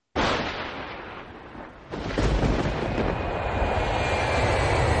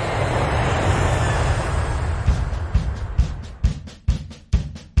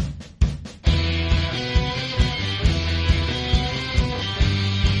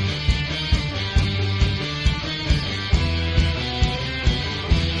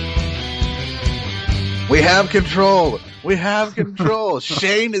We have control. We have control.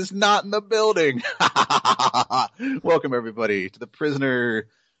 Shane is not in the building. Welcome everybody to the Prisoner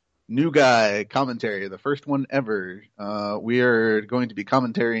New Guy commentary, the first one ever. We are going to be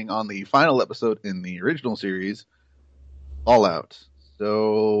commentating on the final episode in the original series, All Out.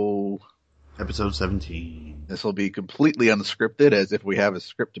 So, episode 17. This will be completely unscripted, as if we have a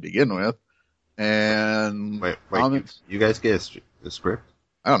script to begin with. And wait, you guys get a script?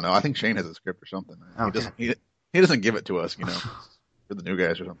 I don't know. I think Shane has a script or something. Okay. He doesn't give it to us, for the new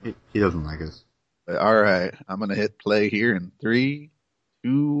guys or something. He doesn't like us. But, all right, I'm gonna hit play here in 3,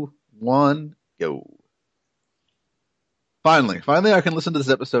 2, 1, go. Finally, I can listen to this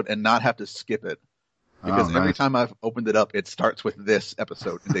episode and not have to skip it, because every time I've opened it up, it starts with this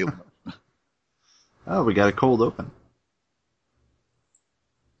episode in Daily Motion. Oh, we got a cold open.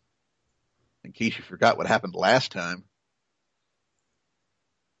 In case you forgot what happened last time.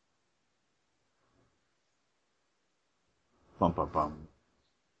 Bum, bum, bum.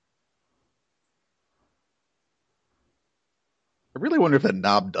 I really wonder if that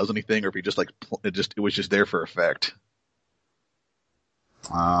knob does anything, or if he just it was just there for effect.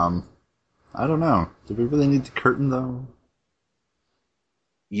 I don't know. Do we really need the curtain though?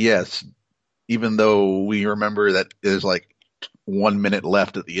 Yes, even though we remember that there's 1 minute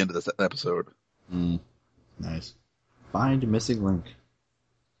left at the end of this episode. Nice. Find missing link.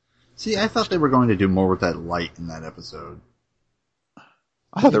 See, I thought they were going to do more with that light in that episode.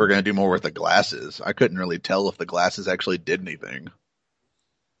 I thought they were going to do more with the glasses. I couldn't really tell if the glasses actually did anything.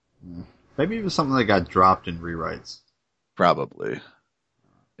 Maybe it was something that got dropped in rewrites. Probably.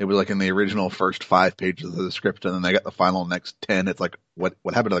 It was in the original first 5 pages of the script, and then they got the final next 10. It's what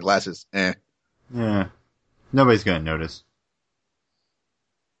happened to the glasses? Yeah. Nobody's going to notice.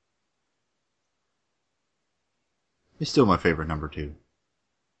 He's still my favorite number 2.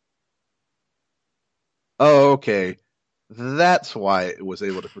 Oh, okay. That's why it was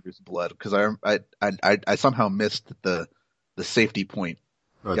able to produce blood, because I somehow missed the safety point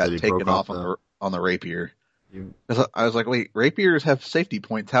got taken off on the rapier. I was like, wait, rapiers have safety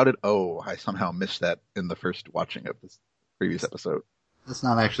points. I somehow missed that in the first watching of this previous episode. That's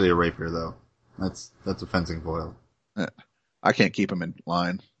not actually a rapier though. That's a fencing foil. I can't keep them in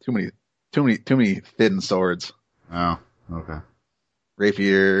line. Too many thin swords. Oh, okay.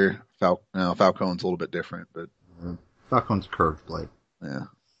 Rapier, Falcon's a little bit different, but Falcon's curved blade. Yeah.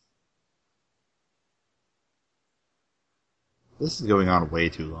 This is going on way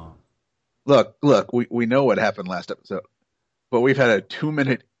too long. Look, we know what happened last episode, but we've had a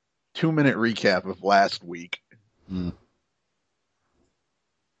 2-minute recap of last week. Yeah,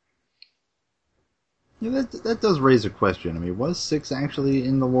 that does raise a question. I mean, was 6 actually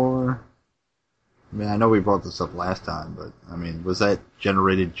in the war? I mean, I know we brought this up last time, but I mean, was that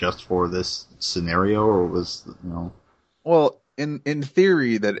generated just for this scenario, or was, Well, in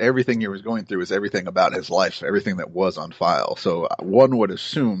theory, that everything he was going through is everything about his life, everything that was on file. So one would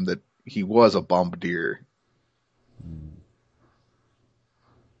assume that he was a bombardier.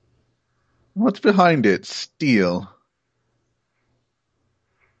 What's behind it? Steel.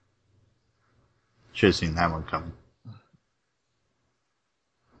 Should have seen that one coming.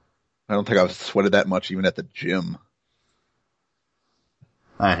 I don't think I've sweated that much even at the gym.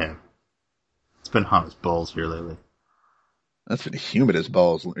 I have. It's been hot as balls here lately. That's been humid as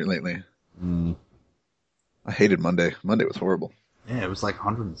balls lately. I hated Monday. Monday was horrible. Yeah, it was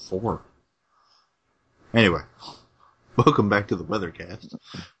 104. Anyway, welcome back to the Weathercast.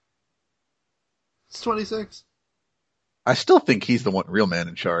 It's 26. I still think he's the real man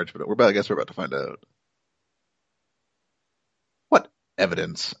in charge, but I guess we're about to find out. What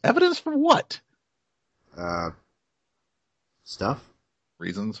evidence? Evidence for what? Stuff.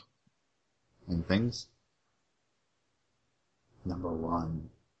 Reasons. And things. Number 1.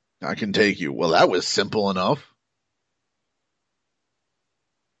 I can take you. Well, that was simple enough.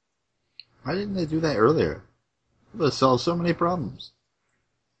 Why didn't they do that earlier? It would have solved so many problems.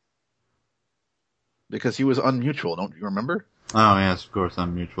 Because he was unmutual, don't you remember? Oh, yes, of course,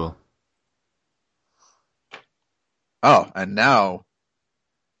 unmutual. Oh, and now...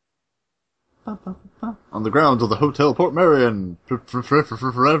 On the grounds of the Hotel Portmeirion,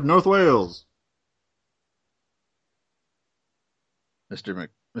 North Wales.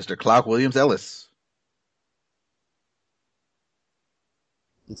 Mr. Clark Williams Ellis.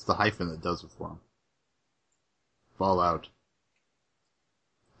 It's the hyphen that does it for him. Fall out.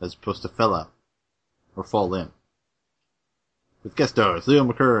 As opposed to fell out. Or fall in. With guest stars Leo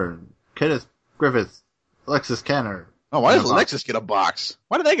McKern, Kenneth Griffith, Alexis Canner. Oh, why does Alexis get a box?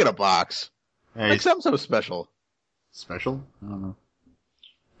 Why did they get a box? Hey, Makes them so special. Special? I don't know.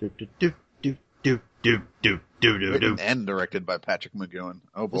 Doop, doop, doop, doop, Written doop. and directed by Patrick McGowan.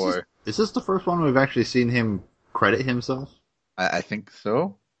 Oh This boy. is this the first one we've actually seen him credit himself? I think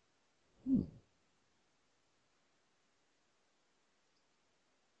so.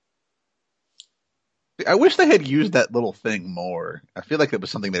 I wish they had used that little thing more. I feel like it was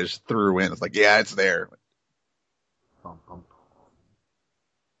something they just threw in. It's like, yeah, it's there. Bum, bum.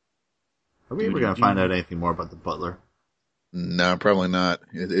 Are we ever going to find out anything more about the butler? No, probably not.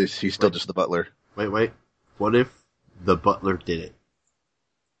 He's still just the butler. Wait. What if the butler did it?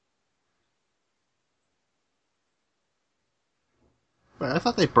 Wait, I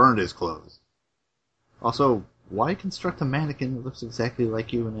thought they burned his clothes. Also, why construct a mannequin that looks exactly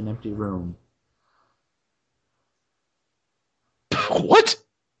like you in an empty room? What?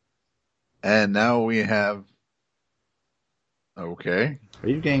 And now we have. Okay. Are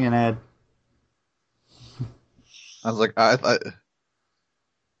you getting an ad? I was like,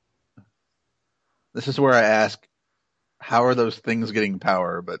 this is where I ask, how are those things getting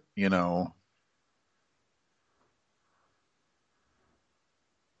power? But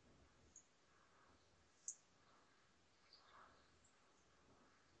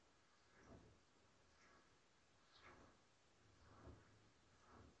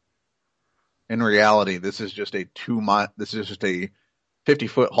in reality, this is just a 2 mile. This is just a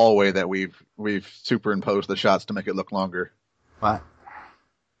 50-foot hallway that we've superimposed the shots to make it look longer. What?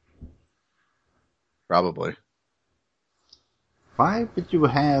 Probably. Why would you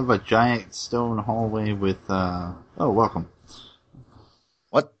have a giant stone hallway with, Oh, welcome.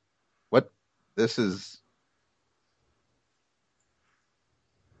 What? What? This is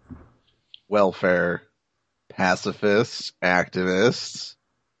welfare, pacifists, activists.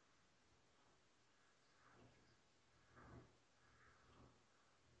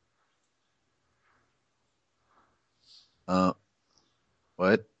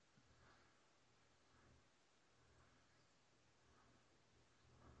 What?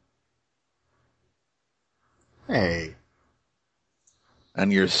 Hey.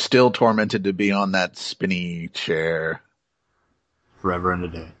 And you're still tormented to be on that spinny chair. Forever and a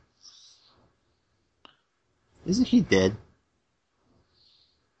day. Isn't he dead?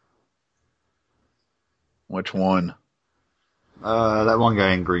 Which one? That one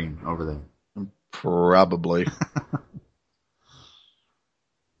guy in green over there. Probably.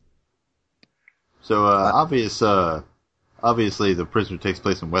 So, obviously the prisoner takes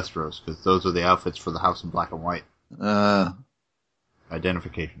place in Westeros, because those are the outfits for the house in black and white. I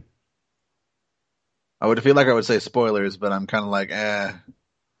Identification. would feel like I would say spoilers, but I'm kind of like,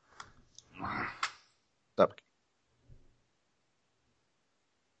 Stop.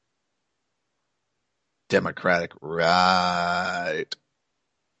 Democratic, right?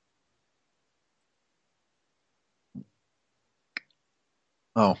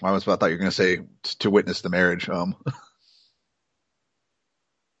 Oh, I thought you were going to say to witness the marriage.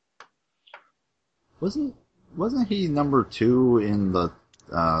 Wasn't he number 2 in the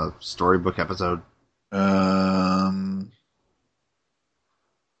storybook episode? Um,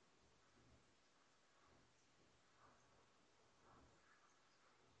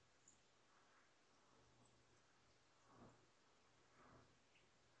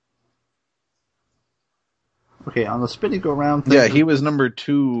 Okay, on the spinning go round thing. yeah, he was number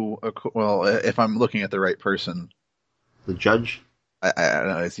 2. Well, if I'm looking at the right person, The judge. I don't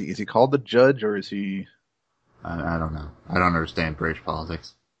know. Is he called the judge or is he? I don't know. I don't understand British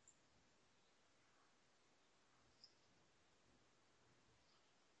politics.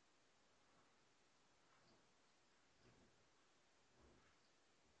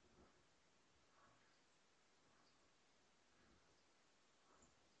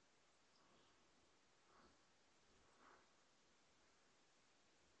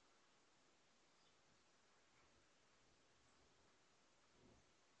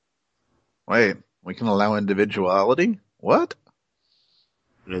 Wait, we can allow individuality? What?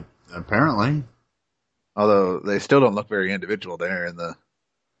 Apparently. Although they still don't look very individual there in the.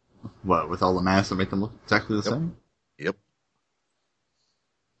 What, with all the masks that make them look exactly the Yep. same? Yep.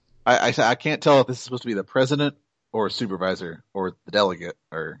 I can't tell if this is supposed to be the president or supervisor or the delegate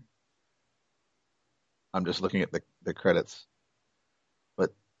or. I'm just looking at the credits,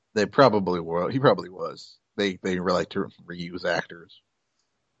 but they probably were. He probably was. They really like to reuse actors.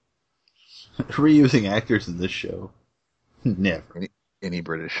 Reusing actors in this show? Never. Any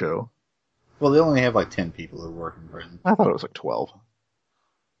British show. Well, they only have like 10 people who work in Britain. I thought it was like 12.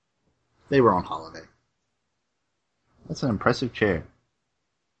 They were on holiday. That's an impressive chair.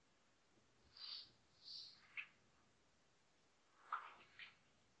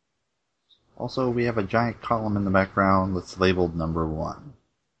 Also, we have a giant column in the background that's labeled number 1.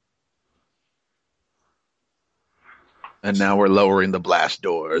 And now we're lowering the blast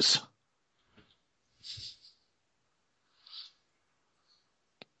doors.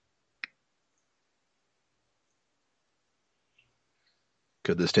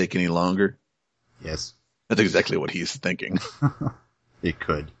 Could this take any longer? Yes. That's exactly what he's thinking. It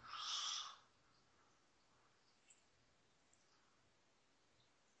could.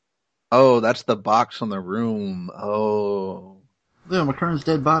 Oh, that's the box on the room. Oh. Leo McKern's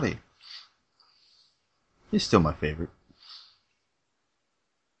dead body. He's still my favorite.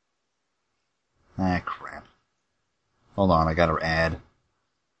 Ah, crap. Hold on, I gotta add.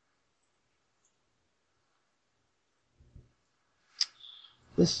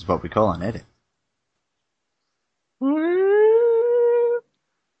 This is what we call an edit.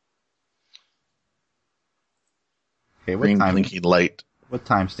 Okay, Green blinking light. What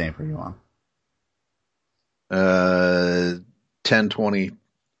timestamp are you on? 10:20.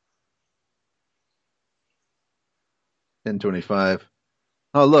 10:25.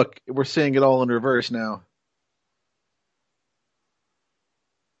 Oh, look, we're seeing it all in reverse now.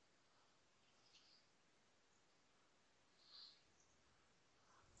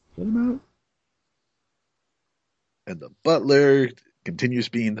 Get him out. And the butler continues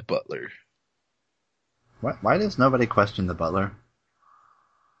being the butler. Why does nobody question the butler?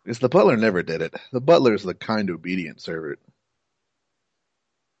 Because the butler never did it. The butler's the kind, obedient servant.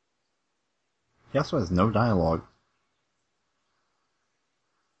 He also has no dialogue.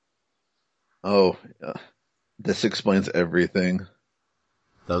 Oh, this explains everything.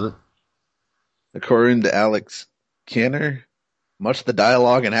 Does it? According to Alex Canner, much of the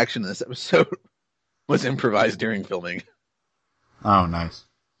dialogue and action in this episode was improvised during filming, Oh, nice.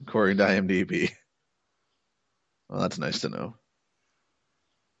 according to IMDb. Well, that's nice to know.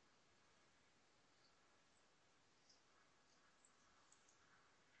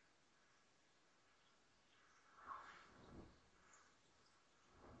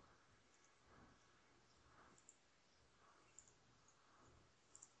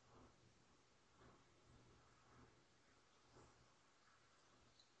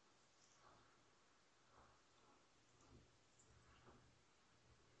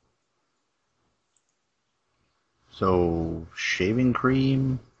 So, shaving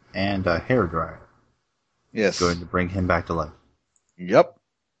cream and a hairdryer. Yes. Going to bring him back to life. Yep.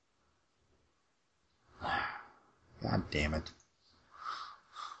 God damn it.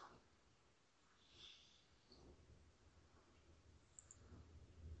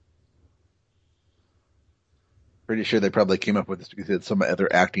 Pretty sure they probably came up with this because he had some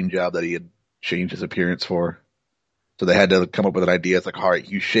other acting job that he had changed his appearance for. So they had to come up with an idea. It's like, all right,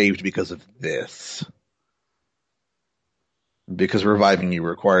 you shaved because of this. Because reviving you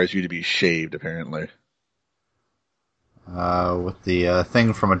requires you to be shaved, apparently. With the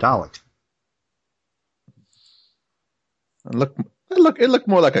thing from a Dalek. It looked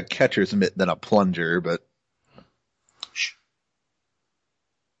more like a catcher's mitt than a plunger, but Shh.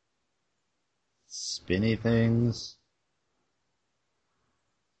 Spinny things.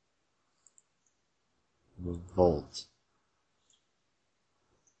 Revolt.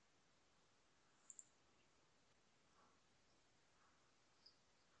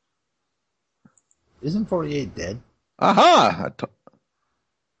 Isn't 48 dead? aha!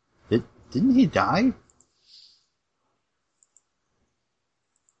 Didn't he die?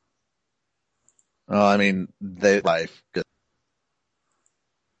 Oh, I mean, they life.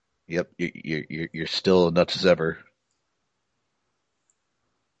 Yep, you're still nuts as ever.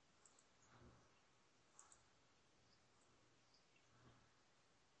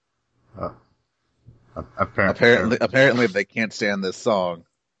 Uh, apparently. Apparently, they can't stand this song.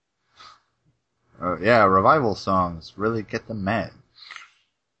 Yeah, revival songs really get them mad.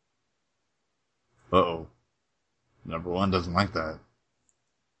 Uh-oh. Number one doesn't like that.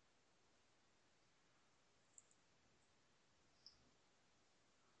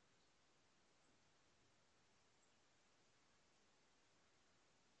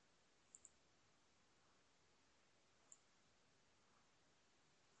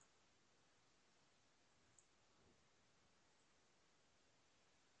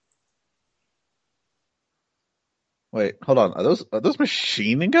 Wait, hold on. Are those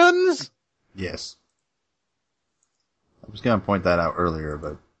machine guns? Yes. I was gonna point that out earlier,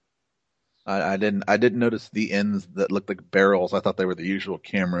 but I didn't notice the ends that looked like barrels. I thought they were the usual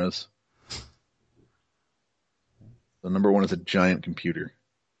cameras. The number one is a giant computer.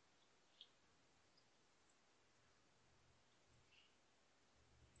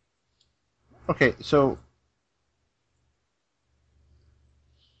 okay, so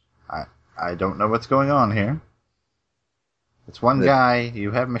I don't know what's going on here. It's one The- guy,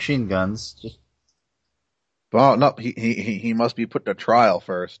 you have machine guns, just Well, no, he must be put to trial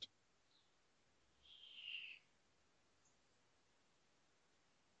first.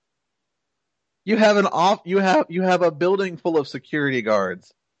 You have a building full of security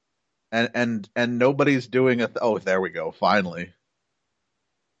guards, and nobody's doing oh, there we go, finally.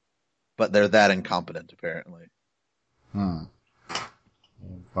 But they're that incompetent, apparently. Hmm.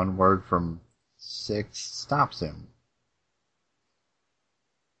 One word from 6 stops him.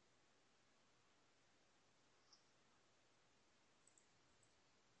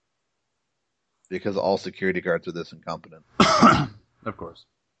 Because all security guards are this incompetent. Of course.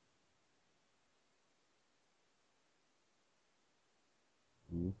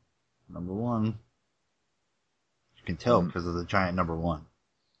 Number 1. You can tell because of the giant number 1.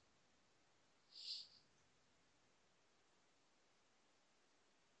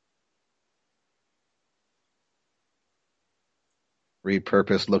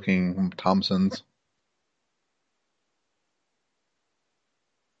 Repurposed looking Thompsons.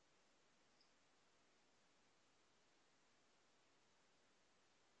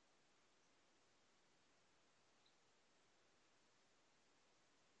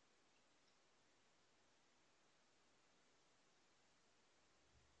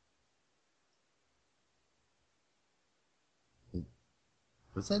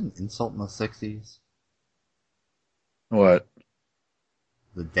 Was that an insult in the 60s? What?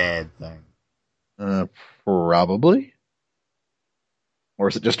 The dad thing. Probably. Or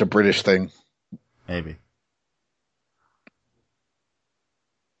is it just a British thing? Maybe.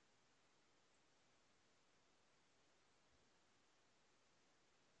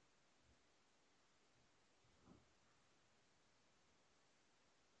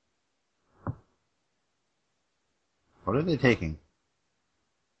 What are they taking?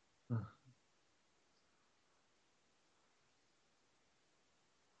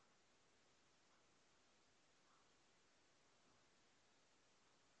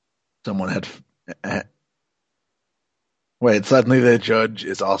 Someone had. Wait, suddenly the judge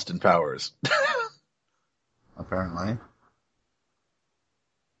is Austin Powers. Apparently.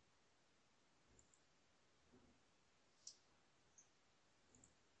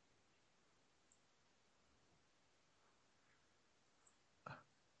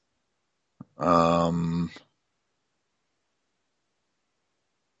 Um.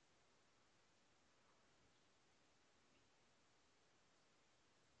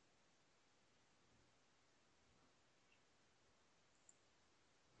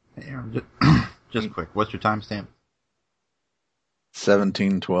 Hey, Aaron, just quick. What's your timestamp?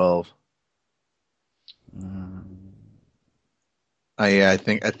 1712. Um, I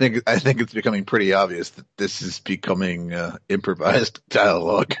think it's becoming pretty obvious that this is becoming improvised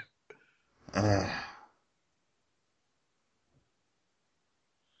dialogue.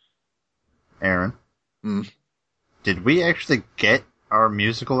 Aaron, Hmm. did we actually get our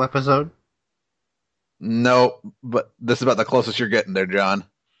musical episode? No, but this is about the closest you're getting there, John.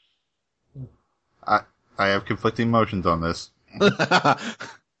 I have conflicting emotions on this.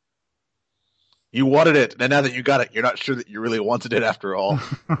 You wanted it, and now that you got it, you're not sure that you really wanted it after all.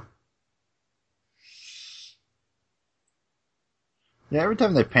 Yeah, every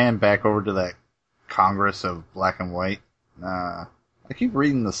time they pan back over to that Congress of black and white, I keep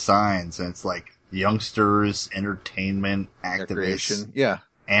reading the signs, and it's like youngsters, entertainment, activists, Recreation, yeah,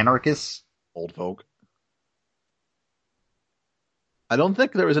 anarchists. old folk. I don't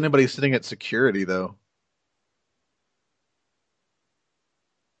think there was anybody sitting at security though.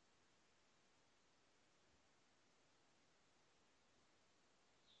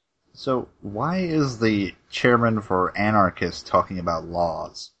 So why is the chairman for anarchists talking about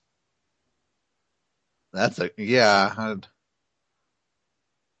laws? That's a yeah.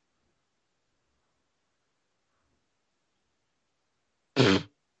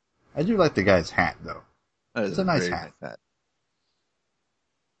 I do like the guy's hat, though. That It's is a a nice very hat. nice hat.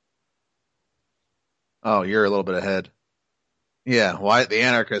 Oh, you're a little bit ahead. Yeah, Wyatt the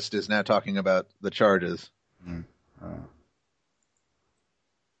anarchist is now talking about the charges. Mm.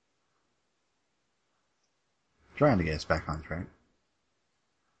 Trying to get us back on track.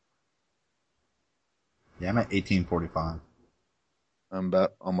 Yeah, I'm at 1845. I'm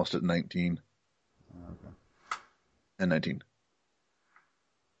about almost at 19 Okay. and 19.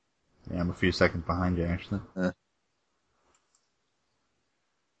 Yeah, I'm a few seconds behind you, actually.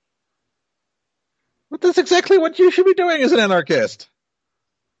 But that's exactly what you should be doing as an anarchist.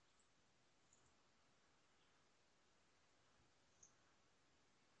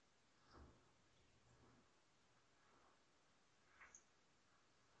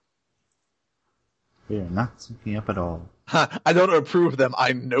 We are not syncing up at all. I don't approve them.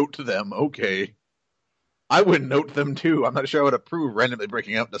 I note them. Okay. I would note them too. I'm not sure I would approve randomly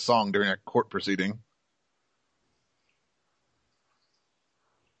breaking out into song during a court proceeding.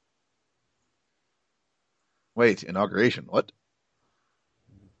 Wait, inauguration? What?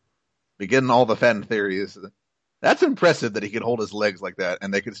 Begin all the fan theories. That's impressive that he can hold his legs like that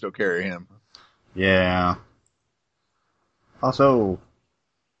and they can still carry him. Yeah. Also,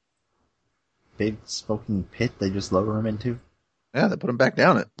 big smoking pit they just lower him into. Yeah, they put him back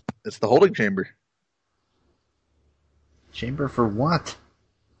down it. It's the holding chamber. Chamber for what?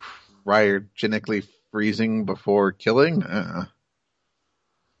 Cryogenically freezing before killing?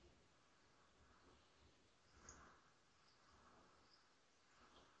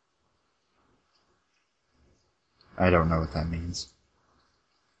 I don't know what that means.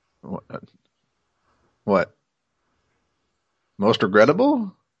 What? Most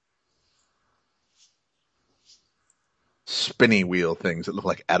regrettable? Spinny wheel things that look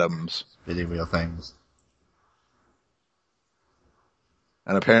like atoms. Video wheel things.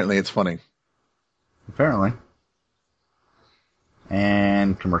 And apparently it's funny. Apparently.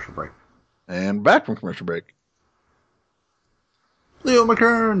 And commercial break. And back from commercial break. Leo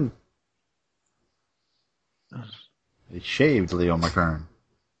McKern! They shaved Leo McKern.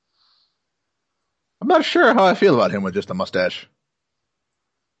 I'm not sure how I feel about him with just a mustache.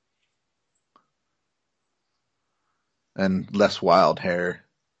 And less wild hair.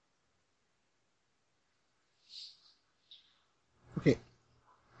 Okay,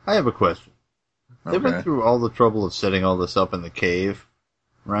 I have a question. They went through all the trouble of setting all this up in the cave,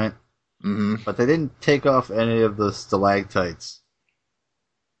 right? Mm-hmm. But they didn't take off any of the stalactites.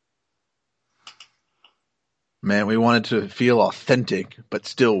 Man, we wanted to feel authentic, but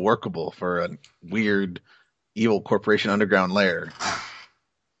still workable for a weird, evil corporation underground lair.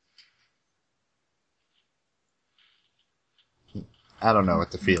 I don't know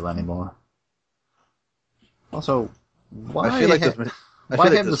what to feel anymore. Also, why I feel like have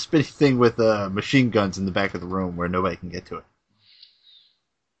the spinny thing with machine guns in the back of the room where nobody can get to it?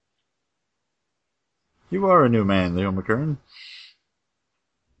 You are a new man, Leo McKern.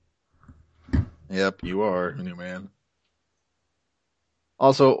 Yep, you are a new man.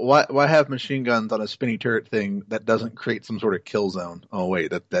 Also, why have machine guns on a spinny turret thing that doesn't create some sort of kill zone? Oh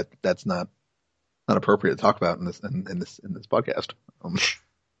wait, that's not appropriate to talk about in this podcast.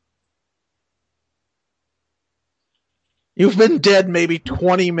 You've been dead maybe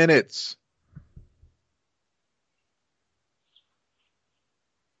 20 minutes.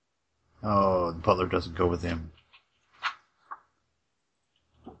 Oh, the butler doesn't go with him.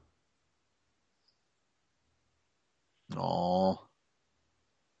 Aww.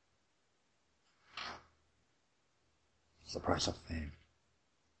 It's the price of fame.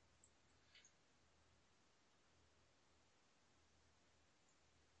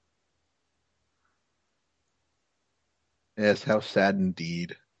 Yes, how sad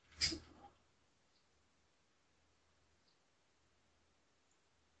indeed.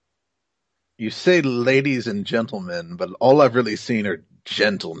 You say ladies and gentlemen, but all I've really seen are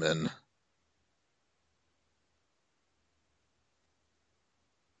gentlemen.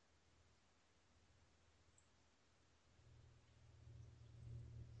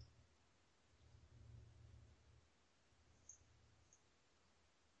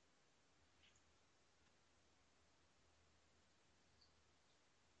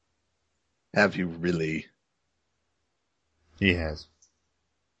 Have you really? He has.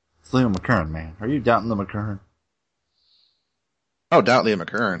 It's Leo McKern, man. Are you doubting the McKern? Oh, doubt Liam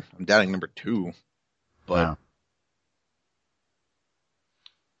McKern. I'm doubting number 2. But No.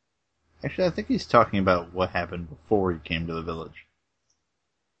 Actually, I think he's talking about what happened before he came to the village.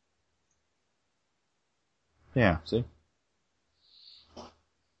 Yeah, see?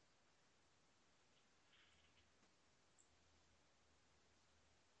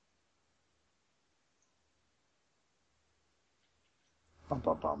 Bum,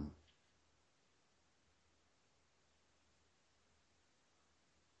 bum, bum.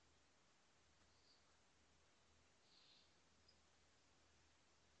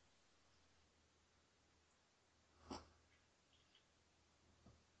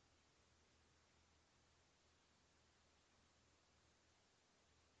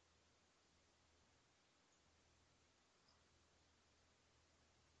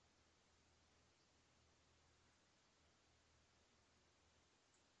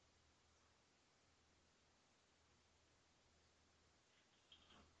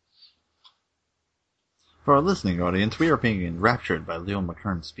 For our listening audience, we are being enraptured by Leo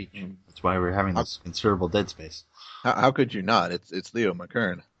McKern's speech. That's why we're having this considerable dead space. how could you not? It's Leo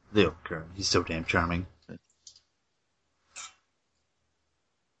McKern. Leo McKern, he's so damn charming.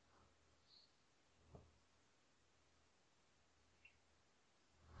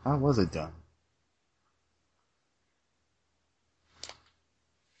 How was it done?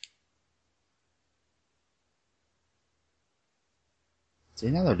 See,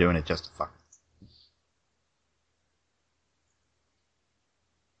 now they're doing it just to fuck.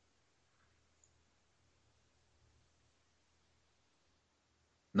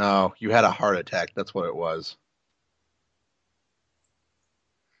 No, you had a heart attack. That's what it was.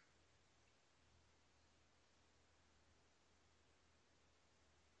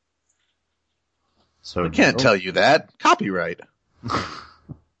 So We can't tell you that. Copyright.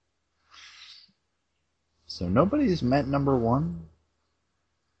 So nobody's met number one?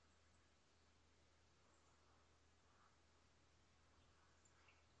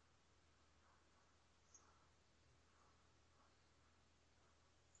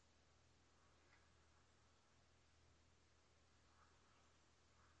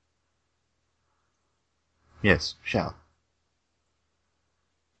 Yes, shall.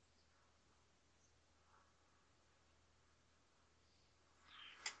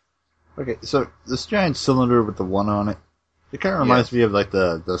 Okay, so this giant cylinder with the one on it, it kind of reminds Yes. me of like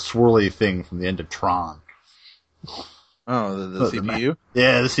the swirly thing from the end of Tron. Oh, the CPU?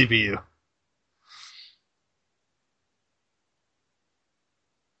 Yeah, the CPU.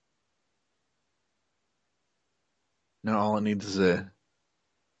 No, all it needs is a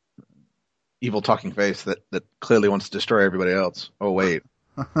evil talking face that clearly wants to destroy everybody else. Oh, wait.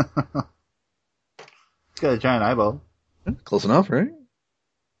 It's got a giant eyeball. Close enough, right?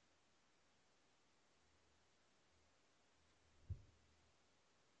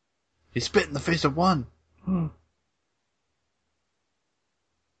 He spit in the face of one.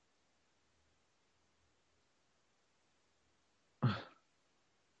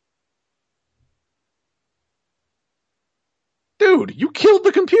 Dude, you killed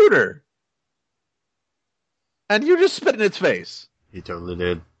the computer! And you just spit in its face. He totally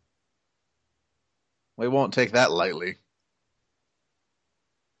did. We won't take that lightly.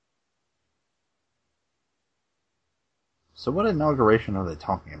 So what inauguration are they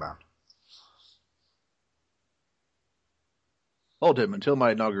talking about? Hold him until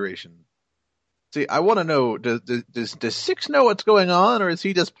my inauguration. See, I want to know, does Six know what's going on, or is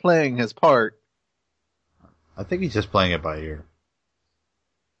he just playing his part? I think he's just playing it by ear.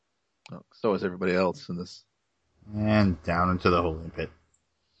 Oh, so is everybody else in this. And down into the holy pit.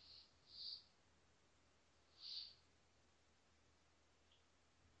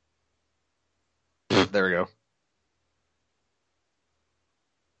 There we go.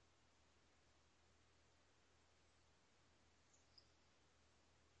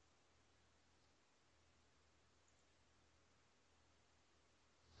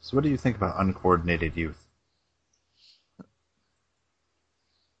 So what do you think about uncoordinated youth?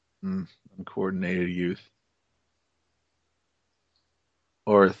 Uncoordinated youth.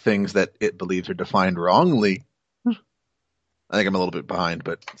 Or things that it believes are defined wrongly. I think I'm a little bit behind,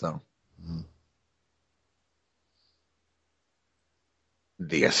 but so. Mm.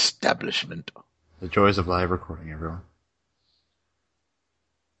 The establishment. The joys of live recording, everyone.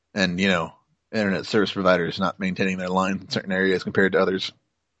 And, internet service providers not maintaining their line in certain areas compared to others.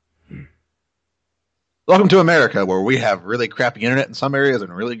 Welcome to America, where we have really crappy internet in some areas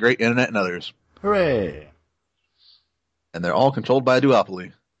and really great internet in others. Hooray! And they're all controlled by a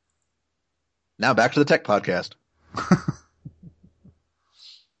duopoly. Now back to the tech podcast.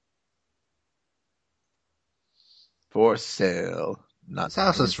 For sale. Not His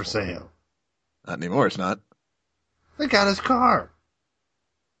house is for anymore. sale. Not anymore, it's not. They got his car.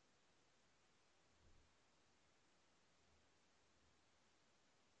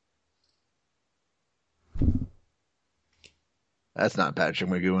 That's not Patrick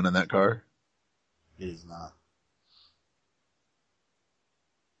McGowan in that car. It is not.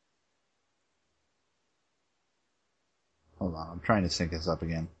 Hold on, I'm trying to sync this up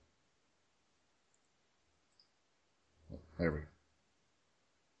again. There we go.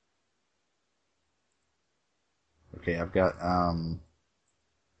 Okay, I've got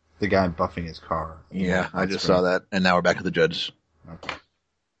the guy buffing his car. Yeah, I just saw that. And now we're back to the judge. Okay.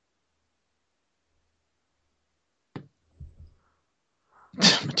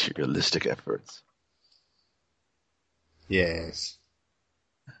 Materialistic efforts. Yes.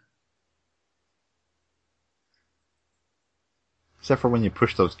 Except for when you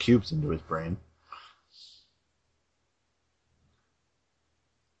push those cubes into his brain.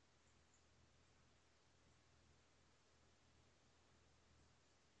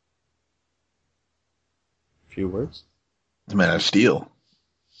 Few words. It's Man of Steel.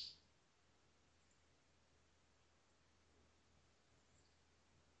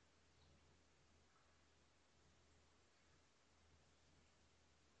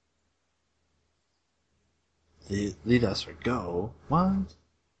 Lead us or go. What?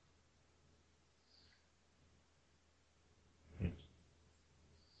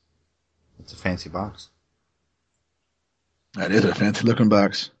 It's a fancy box. That is a fancy looking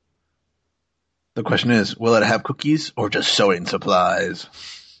box. The question is, will it have cookies or just sewing supplies?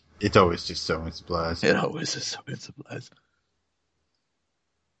 It's always just sewing supplies. It always is sewing supplies.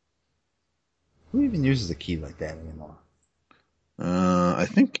 Who even uses a key like that anymore? I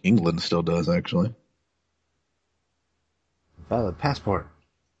think England still does, actually. Valid passport.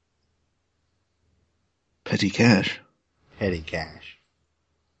 Petty cash. Petty cash.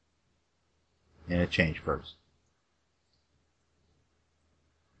 And a change purse.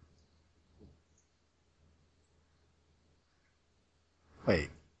 Wait.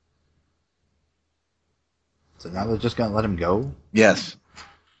 So now they're just gonna let him go? Yes,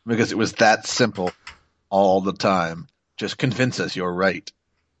 because it was that simple all the time. Just convince us you're right.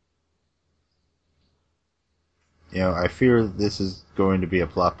 You know, I fear this is going to be a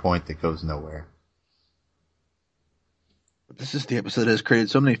plot point that goes nowhere. But this is the episode that has created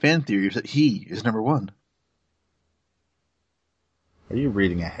so many fan theories that he is number one. Are you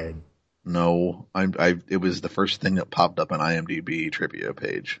reading ahead? No, it was the first thing that popped up on IMDb trivia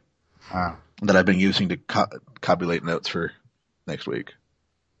page Ah, that I've been using to copulate notes for next week.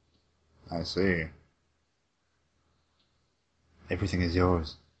 I see. Everything is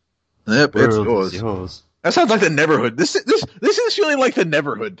yours. Yep, it's World yours. is yours. That sounds like the Neverhood. This is feeling like the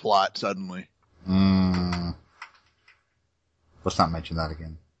Neverhood plot suddenly. Let's not mention that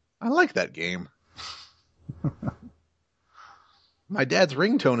again. I like that game. My dad's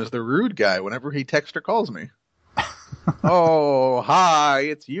ringtone is the rude guy whenever he texts or calls me. Oh, hi,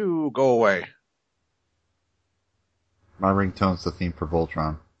 it's you. Go away. My ringtone's the theme for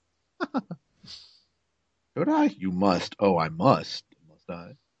Voltron. Should I? You must. Oh, I must. Must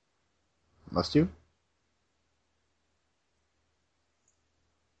I? Must you?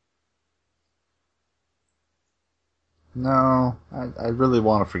 No, I really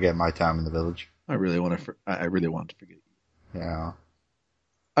want to forget my time in the village. I really want to. I really want to forget you. Yeah.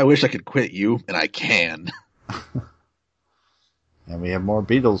 I wish I could quit you, and I can. And we have more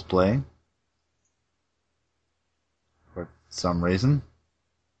Beatles playing. For some reason.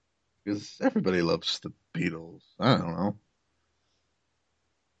 Because everybody loves the Beatles. I don't know.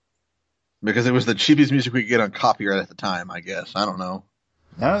 Because it was the cheapest music we could get on copyright at the time, I guess. I don't know.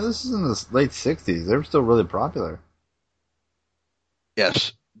 No, this is in the late 60s. They were still really popular.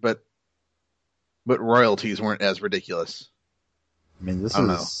 Yes, but royalties weren't as ridiculous. I mean, this I don't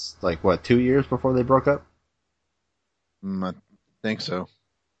is like, what, 2 years before they broke up? I think so.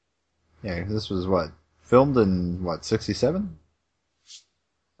 Yeah, this was what? Filmed in, what, 67?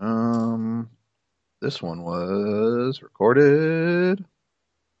 This one was recorded.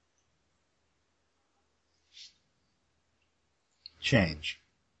 Change.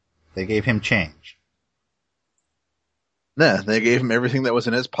 They gave him change. Nah, they gave him everything that was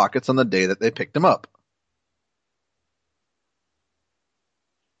in his pockets on the day that they picked him up.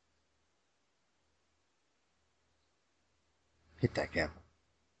 Hit that gavel.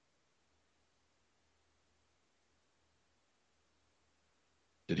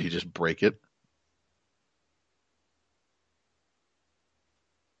 Did he just break it?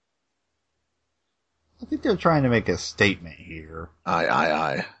 I think they're trying to make a statement here.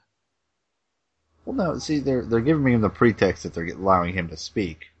 Aye. Well, no, see, they're giving him the pretext that they're allowing him to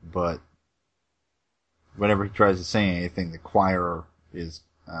speak, but whenever he tries to say anything, the choir is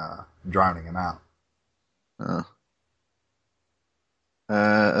drowning him out.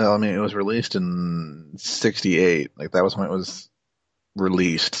 I mean, it was released in 68. Like, that was when it was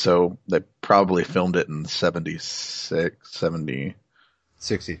released, so they probably filmed it in 76, 70.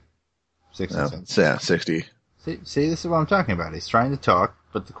 60. 60 No, cents. yeah, 60. See, this is what I'm talking about. He's trying to talk,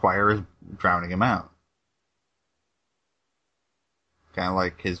 but the choir is drowning him out. Kind of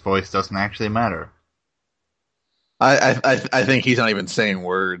like his voice doesn't actually matter. I think he's not even saying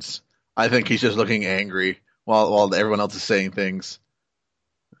words. I think he's just looking angry while everyone else is saying things.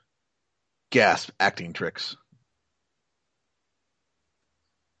 Gasp, acting tricks.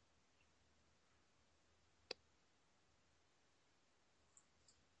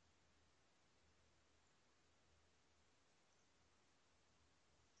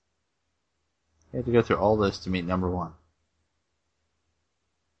 He had to go through all this to meet number one.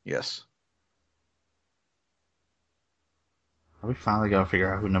 Yes. Are we finally going to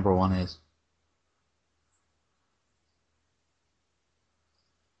figure out who number one is?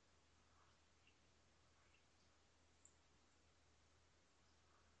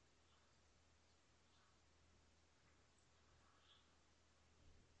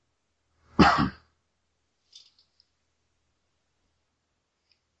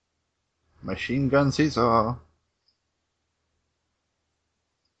 Machine gun seesaw.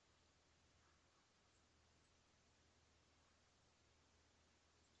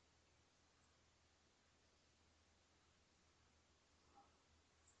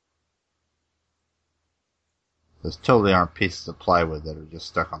 Those totally aren't pieces of plywood that are just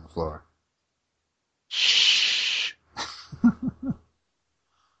stuck on the floor. Shh.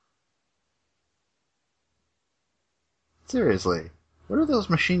 Seriously, what are those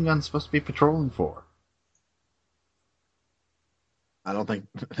machine guns supposed to be patrolling for? I don't think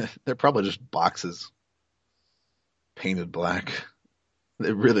they're probably just boxes painted black.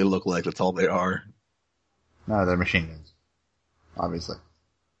 They really look like that's all they are. No, they're machine guns. Obviously.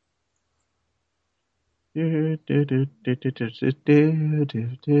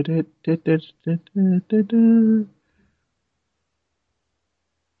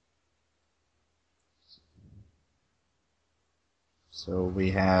 So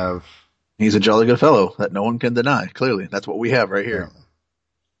we have... He's a jolly good fellow that no one can deny. Clearly, that's what we have right here. apparently,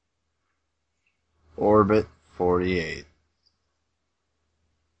 Orbit 48.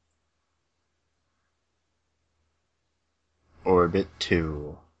 Orbit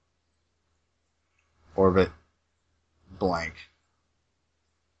 2. Orbit blank.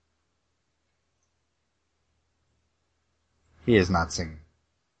 He is not singing.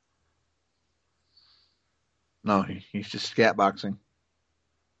 No, he's just scat boxing.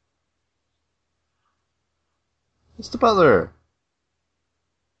 Mr. Butler!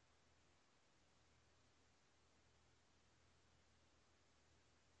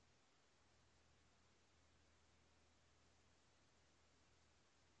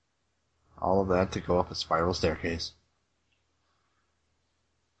 All of that to go up a spiral staircase.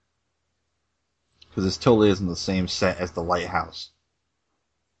 Because this totally isn't the same set as the lighthouse.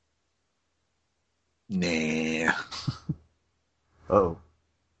 Nah. Uh-oh.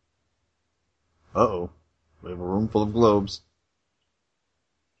 Uh-oh. We have a room full of globes.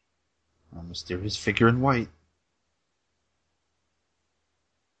 A mysterious figure in white.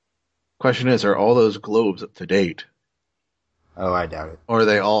 Question is, are all those globes up to date? Oh, I doubt it. Or are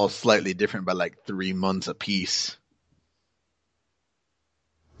they all slightly different by like 3 months apiece?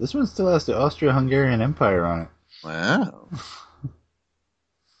 This one still has the Austro-Hungarian Empire on it. Wow.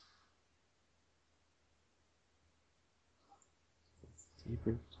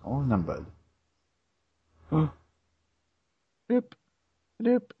 Deeper, all numbered. Dip,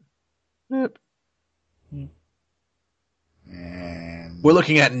 dip, dip. And We're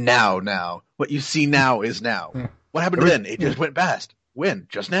looking at now. What you see now is now. What happened then? It just went past. When?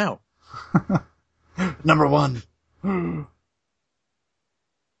 Just now. Number 1.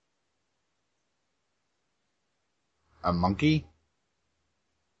 A monkey?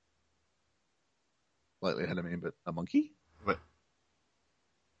 Slightly ahead of me, but a monkey?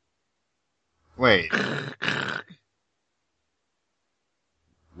 Wait.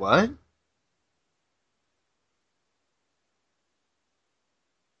 What?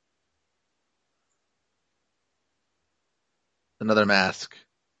 Another mask.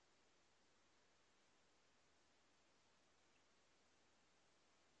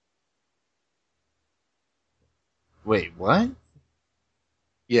 Wait, what?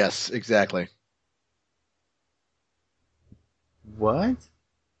 Yes, exactly. What?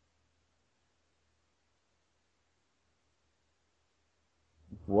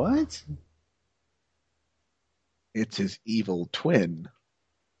 What? It's his evil twin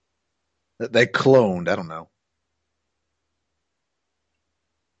that they cloned. I don't know.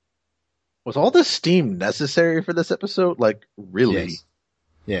 Was all this steam necessary for this episode? Like, really? Yes.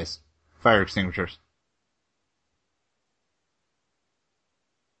 Yes. Fire extinguishers.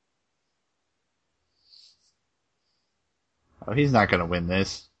 Oh, he's not gonna win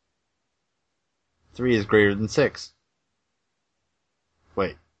this. 3 is greater than 6.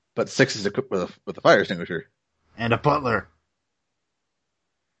 Wait. But 6 is equipped with a fire extinguisher. And a butler.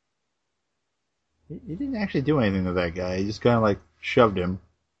 He didn't actually do anything to that guy. He just kind of like shoved him.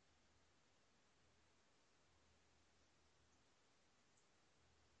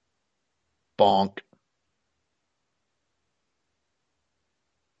 Bonk.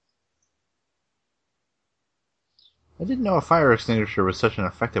 I didn't know a fire extinguisher was such an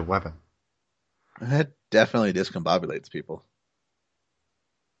effective weapon. That definitely discombobulates people.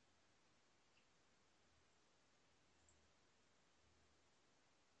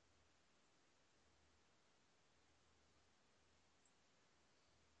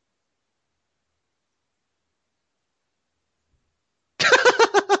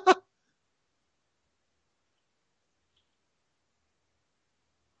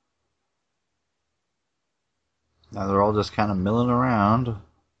 Now they're all just kind of milling around.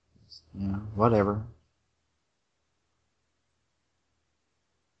 Yeah, whatever.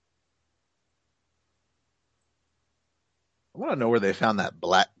 I want to know where they found that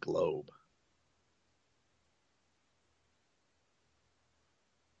black globe.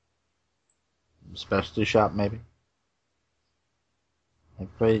 Specialty shop, maybe?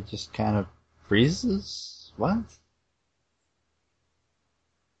 Everybody just kind of freezes? What?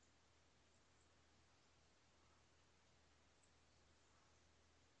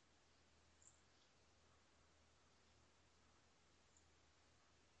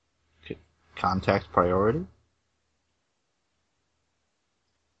 Contact priority?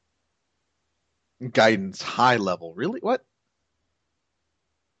 Guidance high level. Really? What?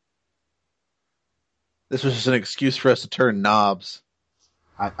 This was just an excuse for us to turn knobs.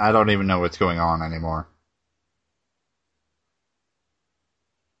 I don't even know what's going on anymore.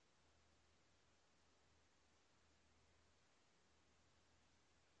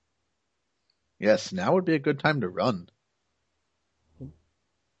 Yes, now would be a good time to run.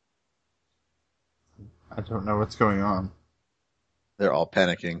 I don't know what's going on. They're all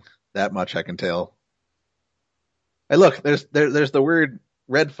panicking. That much I can tell. Hey, look, there's the weird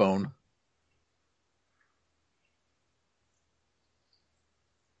red phone.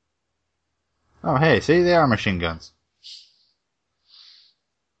 Oh, hey, see, they are machine guns.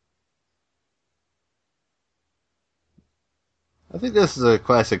 I think this is a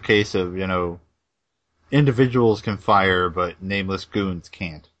classic case of, individuals can fire, but nameless goons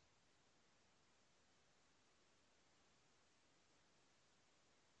can't.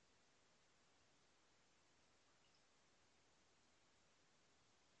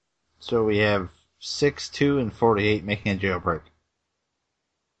 So we have 6, 2, and 48 making a jailbreak.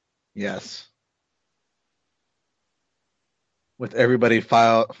 Yes. With everybody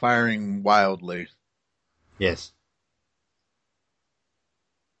firing wildly. Yes.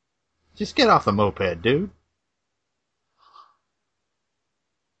 Just get off the moped, dude.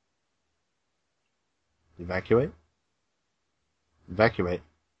 Evacuate. Evacuate.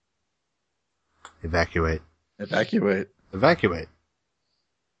 Evacuate. Evacuate. Evacuate.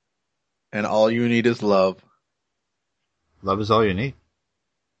 And all you need is love. Love is all you need.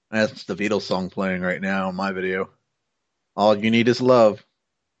 That's the Beatles song playing right now in my video. All you need is love.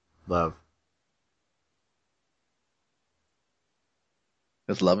 Love.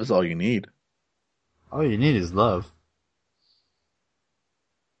 Because love is all you need. All you need is love.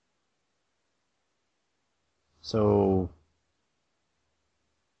 So,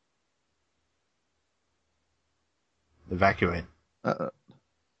 evacuate. Uh,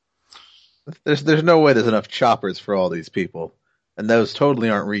 there's no way there's enough choppers for all these people. And those totally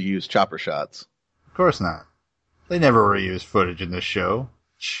aren't reused chopper shots. Of course not. They never reuse footage in this show.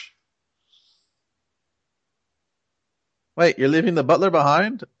 Shh. Wait, you're leaving the butler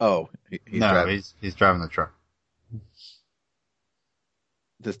behind? Oh, he's No, driving. he's driving the truck.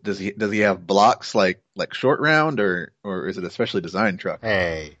 Does he have blocks like short round or is it a specially designed truck?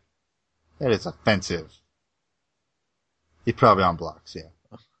 Hey, that is offensive. He's probably on blocks, yeah.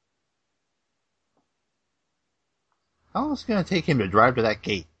 How long is it going to take him to drive to that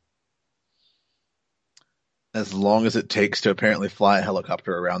gate? As long as it takes to apparently fly a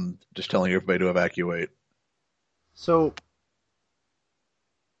helicopter around just telling everybody to evacuate. So,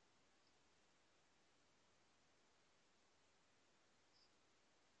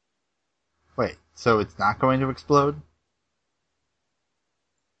 wait, so it's not going to explode?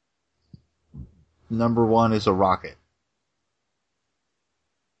 Number 1 is a rocket.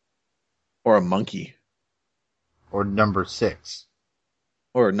 Or a monkey. Or number 6.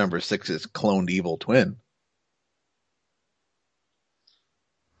 Or number 6's cloned evil twin.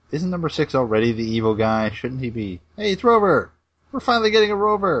 Isn't number 6 already the evil guy? Shouldn't he be? Hey, it's Rover! We're finally getting a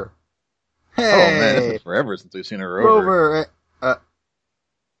Rover! Hey! Oh man, it's been forever since we've seen a rover. Rover!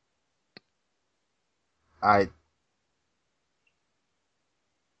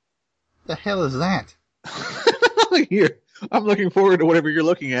 The hell is that? Here, I'm looking forward to whatever you're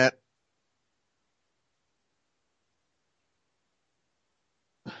looking at.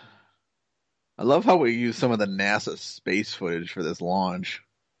 I love how we use some of the NASA space footage for this launch.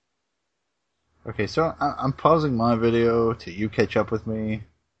 Okay, so I'm pausing my video till you catch up with me.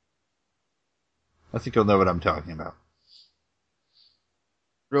 I think you'll know what I'm talking about.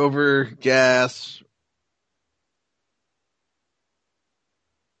 Rover, gas.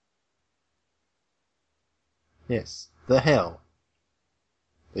 Yes, the hell.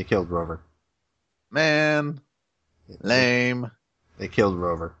 They killed Rover. Man. Lame. They killed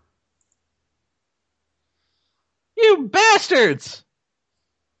Rover. You bastards!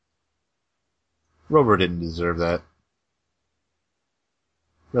 Rover didn't deserve that.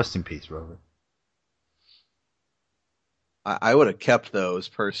 Rest in peace, Rover. I would have kept those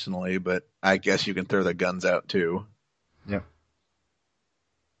personally, but I guess you can throw the guns out too. Yep.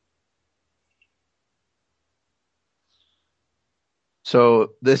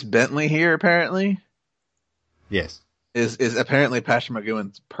 So this Bentley here apparently Yes. is apparently Patrick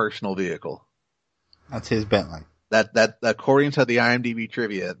McGowan's personal vehicle. That's his Bentley. That according to the IMDb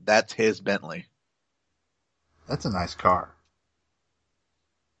trivia, that's his Bentley. That's a nice car.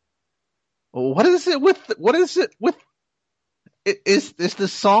 Well, what is it with is the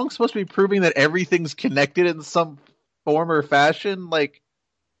song supposed to be proving that everything's connected in some form or fashion? Like,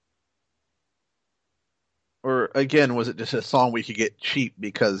 or again, was it just a song we could get cheap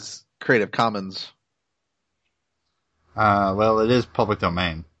because Creative Commons? Well, it is public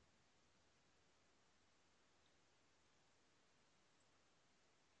domain.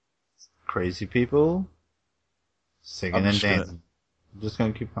 Crazy people singing and dancing. I'm just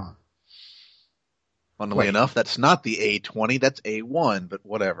gonna keep on. Funnily enough, that's not the A20, that's A1, but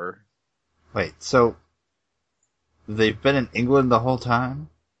whatever. Wait, so they've been in England the whole time?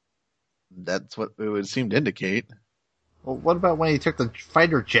 That's what it would seem to indicate. Well, what about when he took the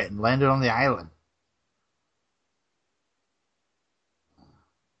fighter jet and landed on the island?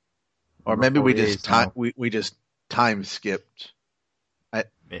 Or maybe we just time skipped.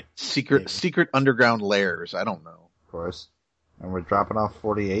 Secret underground lairs. I don't know. Of course. And we're dropping off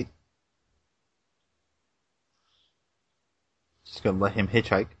 48. Just gonna let him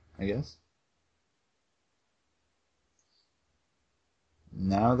hitchhike, I guess.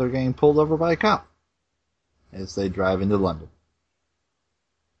 Now they're getting pulled over by a cop as they drive into London.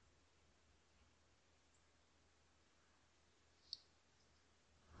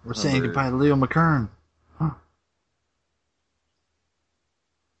 We're saying goodbye to Leo McKern. Huh.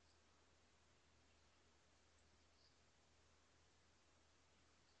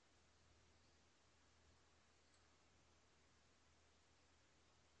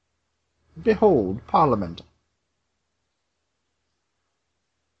 Behold, Parliament.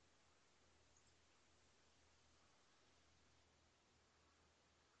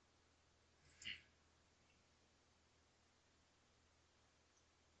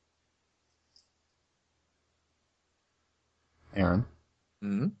 Aaron,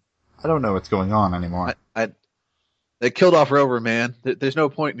 I don't know what's going on anymore. They killed off Rover, man. There's no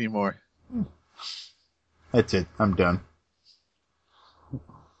point anymore. That's it. I'm done.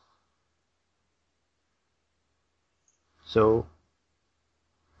 So,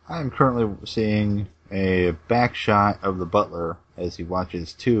 I'm currently seeing a back shot of the butler as he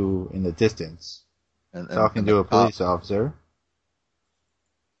watches two in the distance, talking to a police officer.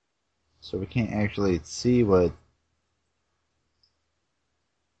 So we can't actually see what...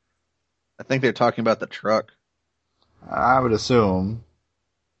 I think they're talking about the truck. I would assume.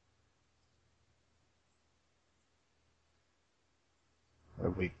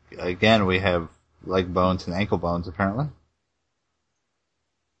 We have leg bones and ankle bones, apparently.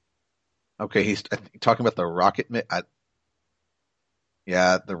 Okay, he's talking about the rocket.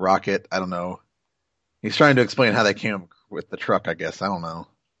 Yeah, the rocket. I don't know. He's trying to explain how they came with the truck, I guess. I don't know.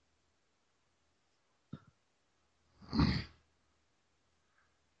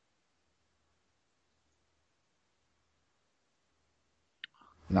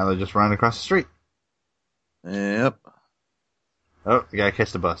 Now they're just running across the street. Yep. Oh, you gotta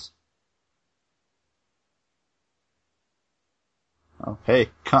catch the bus. Oh, hey,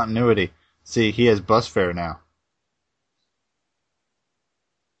 continuity. See, he has bus fare now.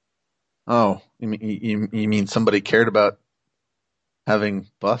 Oh, you mean somebody cared about having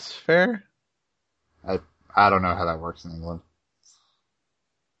bus fare? I don't know how that works in England.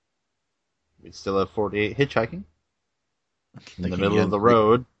 We still have 48 hitchhiking in the middle of the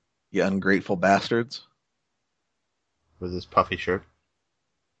road. You ungrateful bastards. With his puffy shirt.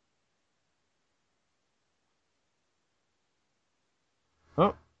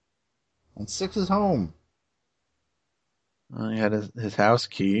 Oh, and 6 is home. He had his house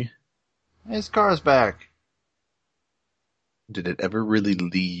key. His car's back. Did it ever really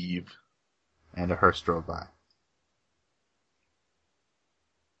leave? And a hearse drove by.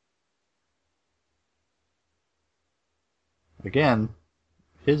 Again,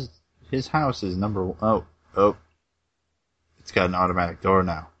 his house is number one. Oh. It's got an automatic door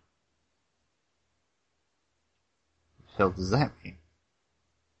now. What the hell does that mean?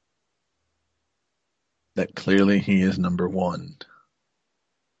 That clearly he is number one.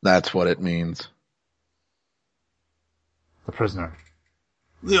 That's what it means. The prisoner.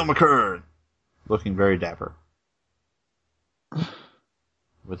 Leo McKern. Looking very dapper.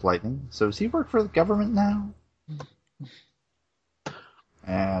 With lightning. So does he work for the government now?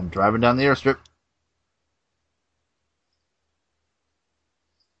 And driving down the airstrip.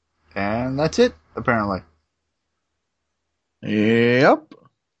 And that's it, apparently. Yep.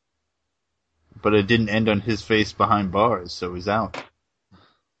 But it didn't end on his face behind bars, so he's out.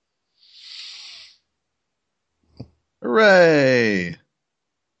 Hooray!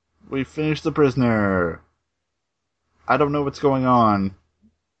 We finished The Prisoner. I don't know what's going on.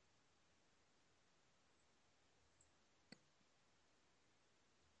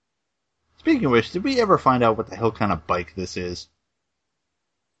 Speaking of which, did we ever find out what the hell kind of bike this is?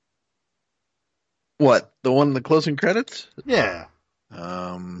 What? The one in the closing credits? Yeah.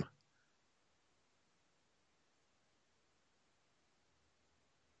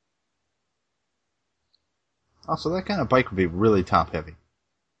 Also, that kind of bike would be really top heavy.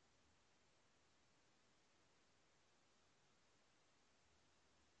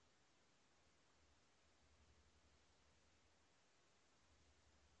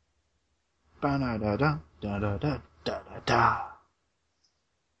 Ba-da-da-da, da-da-da-da-da-da.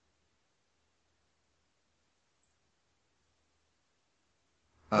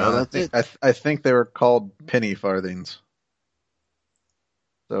 Well, that's it. I think they were called penny farthings.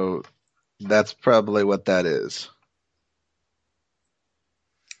 So that's probably what that is.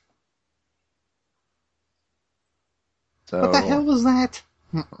 So What the hell was that?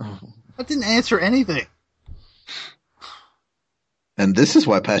 That didn't answer anything. And this is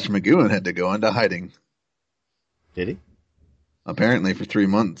why Patrick McGowan had to go into hiding. Did he? Apparently for 3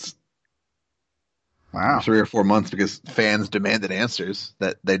 months. Wow. Or 3 or 4 months because fans demanded answers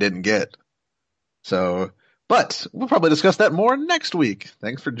that they didn't get. So, but we'll probably discuss that more next week.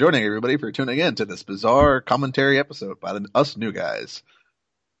 Thanks for joining everybody for tuning in to this bizarre commentary episode by us new guys.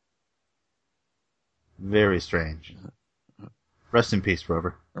 Very strange. Rest in peace,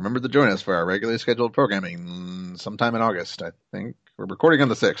 Rover. Remember to join us for our regularly scheduled programming sometime in August, I think. We're recording on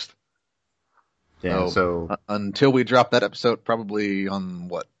the 6th. Yeah, so until we drop that episode, probably on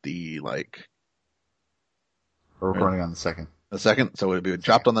what, we're recording on the 2nd. The 2nd, so it'll be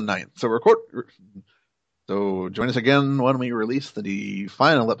dropped on the 9th. So join us again when we release the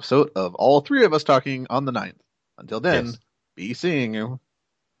final episode of all three of us talking on the 9th. Until then, yes. Be seeing you.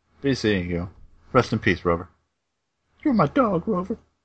 Be seeing you. Rest in peace, Rover. You're my dog, Rover.